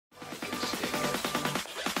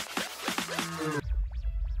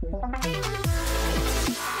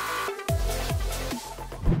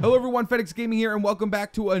Hello everyone, FedEx Gaming here, and welcome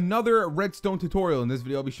back to another Redstone tutorial. In this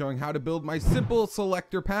video, I'll be showing how to build my simple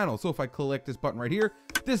selector panel. So if I click this button right here,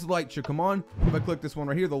 this light should come on. If I click this one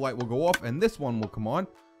right here, the light will go off, and this one will come on.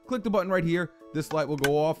 Click the button right here, this light will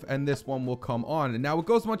go off, and this one will come on. And now it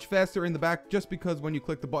goes much faster in the back just because when you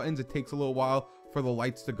click the buttons, it takes a little while for the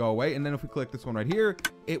lights to go away. And then if we click this one right here,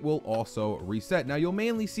 it will also reset. Now you'll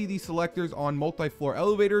mainly see these selectors on multi-floor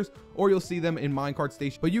elevators, or you'll see them in minecart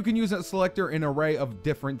stations, but you can use a selector in an array of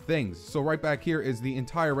different things. So right back here is the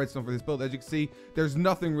entire redstone for this build. As you can see, there's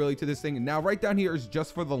nothing really to this thing. And now right down here is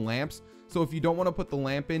just for the lamps. So if you don't want to put the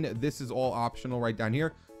lamp in, this is all optional right down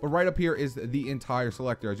here. But right up here is the entire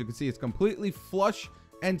selector. As you can see, it's completely flush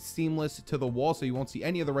and seamless to the wall, so you won't see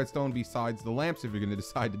any of the redstone besides the lamps if you're going to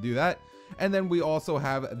decide to do that. And then we also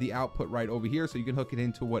have the output right over here, so you can hook it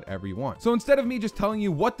into whatever you want. So instead of me just telling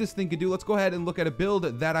you what this thing could do, let's go ahead and look at a build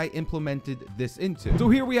that I implemented this into. So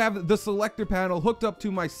here we have the selector panel hooked up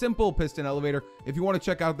to my simple piston elevator. If you want to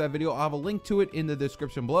check out that video, I'll have a link to it in the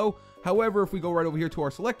description below. However, if we go right over here to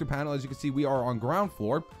our selector panel, as you can see, we are on ground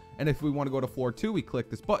floor. And if we want to go to floor 2, we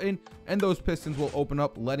click this button and those pistons will open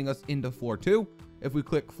up, letting us into floor 2. If we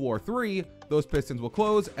click floor 3, those pistons will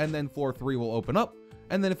close and then floor 3 will open up.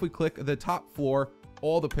 And then if we click the top floor,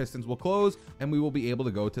 all the pistons will close and we will be able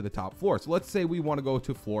to go to the top floor. So let's say we want to go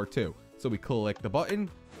to floor 2. So we click the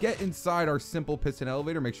button, get inside our simple piston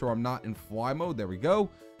elevator, make sure I'm not in fly mode. There we go.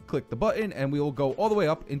 Click the button and we will go all the way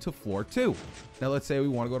up into floor 2. Now let's say we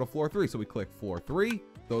want to go to floor 3. So we click floor 3.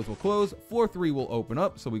 Those will close, floor 3 will open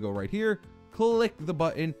up, so we go right here, click the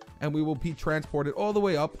button, and we will be transported all the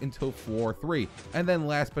way up until floor 3. And then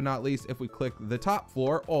last but not least, if we click the top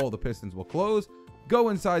floor, all the pistons will close, go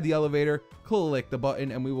inside the elevator, click the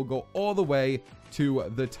button, and we will go all the way to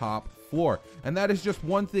the top floor. And that is just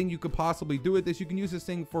one thing you could possibly do with this. You can use this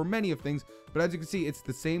thing for many of things, but as you can see, it's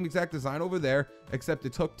the same exact design over there, except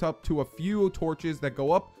it's hooked up to a few torches that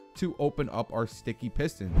go up to open up our sticky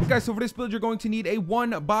pistons. Guys, so for this build, you're going to need a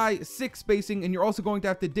 1x6 spacing, and you're also going to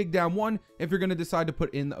have to dig down 1 if you're going to decide to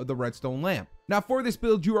put in the redstone lamp. Now for this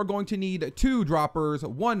build, you are going to need 2 droppers,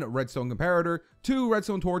 1 redstone comparator, 2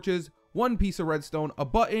 redstone torches, 1 piece of redstone, a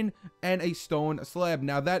button, and a stone slab.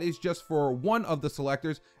 Now that is just for one of the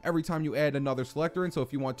selectors every time you add another selector in. So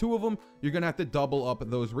if you want 2 of them, you're gonna have to double up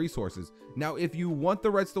those resources. Now if you want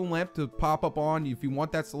the redstone lamp to pop up on, if you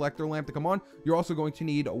want that selector lamp to come on, you're also going to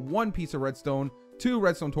need 1 piece of redstone, 2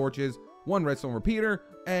 redstone torches, 1 redstone repeater,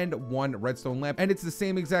 and 1 redstone lamp. And it's the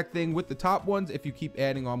same exact thing with the top ones. If you keep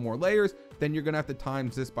adding on more layers, then you're gonna have to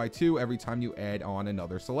times this by 2 every time you add on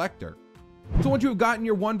another selector. So once you've gotten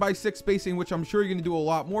your 1x6 spacing, which I'm sure you're going to do a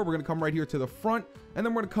lot more, we're going to come right here to the front, and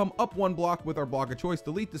then we're going to come up 1 block with our block of choice,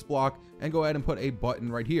 delete this block, and go ahead and put a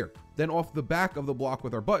button right here. Then off the back of the block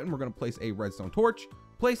with our button, we're going to place a redstone torch,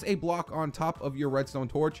 place a block on top of your redstone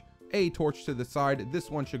torch, a torch to the side, this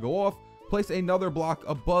one should go off, place another block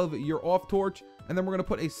above your off torch, and then we're going to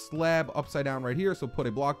put a slab upside down right here. So put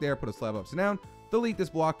a block there, put a slab upside down, delete this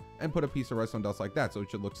block, and put a piece of redstone dust like that. So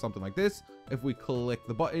it should look something like this. If we click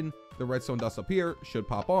the button, the redstone dust up here should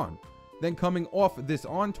pop on. Then coming off this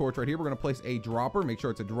on torch right here, we're going to place a dropper. Make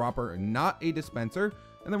sure it's a dropper, not a dispenser.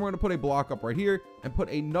 And then we're going to put a block up right here and put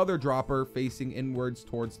another dropper facing inwards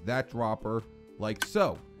towards that dropper like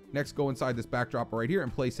so. Next, go inside this back dropper right here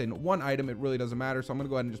and place in 1 item. It really doesn't matter, so I'm going to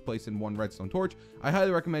go ahead and just place in 1 redstone torch. I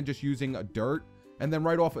highly recommend just using dirt. And then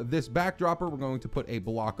right off of this back dropper, we're going to put a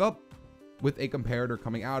block up with a comparator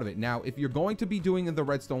coming out of it. Now, if you're going to be doing the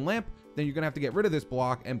redstone lamp, then you're gonna have to get rid of this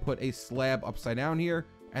block and put a slab upside down here,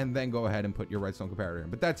 and then go ahead and put your redstone comparator in.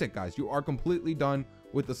 But that's it, guys. You are completely done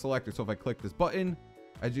with the selector. So if I click this button,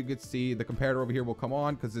 as you can see, the comparator over here will come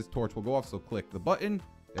on because this torch will go off. So click the button,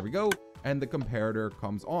 there we go, and the comparator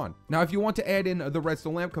comes on. Now, if you want to add in the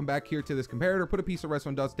redstone lamp, come back here to this comparator, put a piece of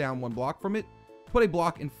redstone dust down 1 block from it, put a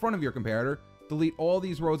block in front of your comparator, delete all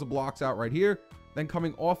these rows of blocks out right here. Then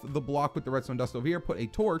coming off the block with the redstone dust over here, put a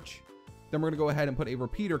torch. Then we're going to go ahead and put a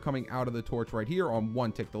repeater coming out of the torch right here on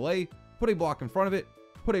 1 tick delay. Put a block in front of it.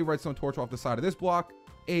 Put a redstone torch off the side of this block.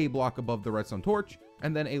 A block above the redstone torch.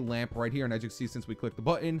 And then a lamp right here. And as you can see, since we clicked the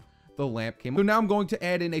button, the lamp came. So now I'm going to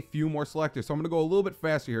add in a few more selectors. So I'm going to go a little bit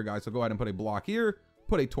faster here, guys. So go ahead and put a block here.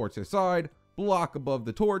 Put a torch to the side. Block above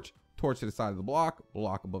the torch. Torch to the side of the block.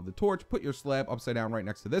 Block above the torch. Put your slab upside down right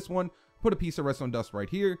next to this one. Put a piece of redstone dust right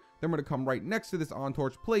here. Then we're going to come right next to this on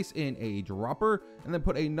torch, place in a dropper, and then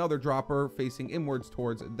put another dropper facing inwards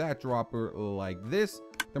towards that dropper like this.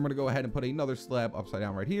 Then we're going to go ahead and put another slab upside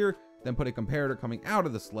down right here. Then put a comparator coming out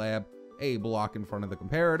of the slab, a block in front of the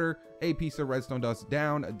comparator, a piece of redstone dust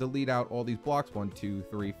down, delete out all these blocks, 1, 2,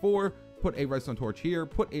 3, 4, put a redstone torch here,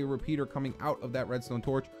 put a repeater coming out of that redstone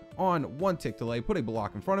torch on 1 tick delay, put a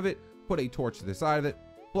block in front of it, put a torch to the side of it,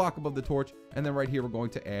 block above the torch, and then right here we're going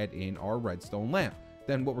to add in our redstone lamp.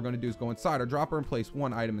 Then what we're going to do is go inside our dropper and place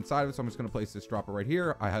 1 item inside of it. So I'm just going to place this dropper right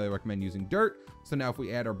here. I highly recommend using dirt. So now if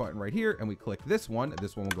we add our button right here and we click this one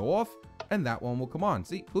will go off and that one will come on.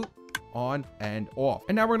 See, boop, on and off.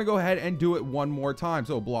 And now we're going to go ahead and do it one more time.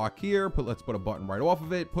 So block here, let's put a button right off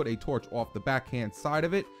of it, put a torch off the backhand side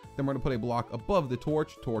of it. Then we're going to put a block above the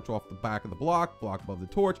torch off the back of the block above the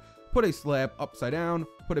torch. Put a slab upside down,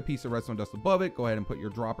 put a piece of redstone dust above it. Go ahead and put your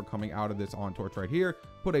dropper coming out of this on torch right here.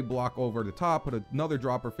 Put a block over the top, put another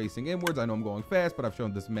dropper facing inwards. I know I'm going fast, but I've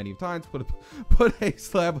shown this many times. Put a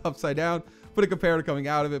slab upside down, put a comparator coming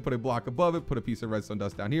out of it, put a block above it, put a piece of redstone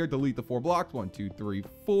dust down here, delete the 4 blocks, 1, 2, 3,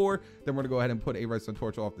 4. Then we're gonna go ahead and put a redstone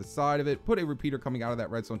torch off the side of it, put a repeater coming out of that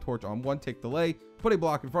redstone torch on 1 tick delay, put a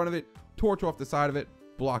block in front of it, torch off the side of it,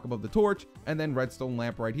 block above the torch, and then redstone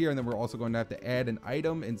lamp right here. And then we're also going to have to add an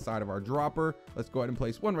item inside of our dropper. Let's go ahead and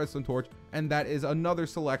place 1 redstone torch, and that is another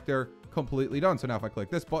selector completely done. So now if I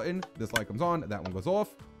click this button, this light comes on, that one goes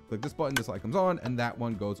off. Click this button, this light comes on, and that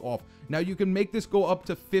one goes off. Now you can make this go up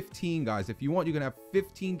to 15, guys. If you want, you can have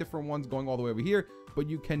 15 different ones going all the way over here, but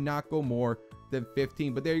you cannot go more than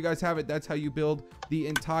 15. But there you guys have it. That's how you build the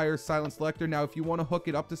entire silent selector. Now if you want to hook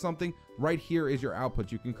it up to something, right here is your output.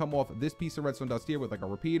 You can come off this piece of redstone dust here with like a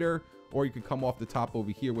repeater, or you can come off the top over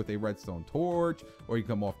here with a redstone torch, or you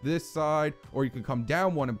can come off this side, or you can come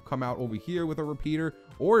down one and come out over here with a repeater.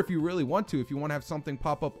 Or if you really want to, if you want to have something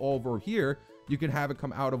pop up over here, you can have it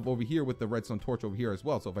come out of over here with the redstone torch over here as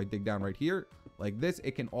well. So if I dig down right here like this,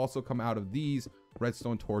 it can also come out of these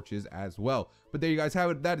redstone torches as well. But there you guys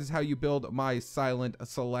have it. That is how you build my silent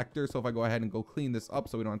selector. So if I go ahead and go clean this up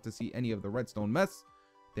so we don't have to see any of the redstone mess,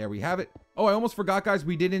 there we have it. Oh, I almost forgot, guys,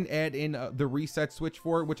 we didn't add in the reset switch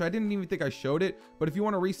for it, which I didn't even think I showed it. But if you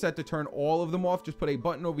want to reset to turn all of them off, just put a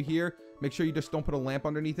button over here. Make sure you just don't put a lamp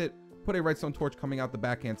underneath it. Put a redstone torch coming out the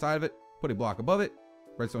backhand side of it, put a block above it,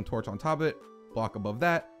 redstone torch on top of it, block above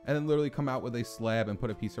that, and then literally come out with a slab and put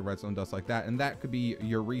a piece of redstone dust like that, and that could be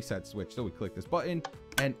your reset switch. So we click this button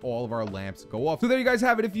and all of our lamps go off. So there you guys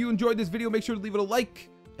have it. If you enjoyed this video, make sure to leave it a like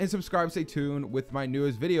and subscribe. Stay tuned with my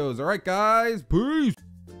newest videos. All right, guys, peace.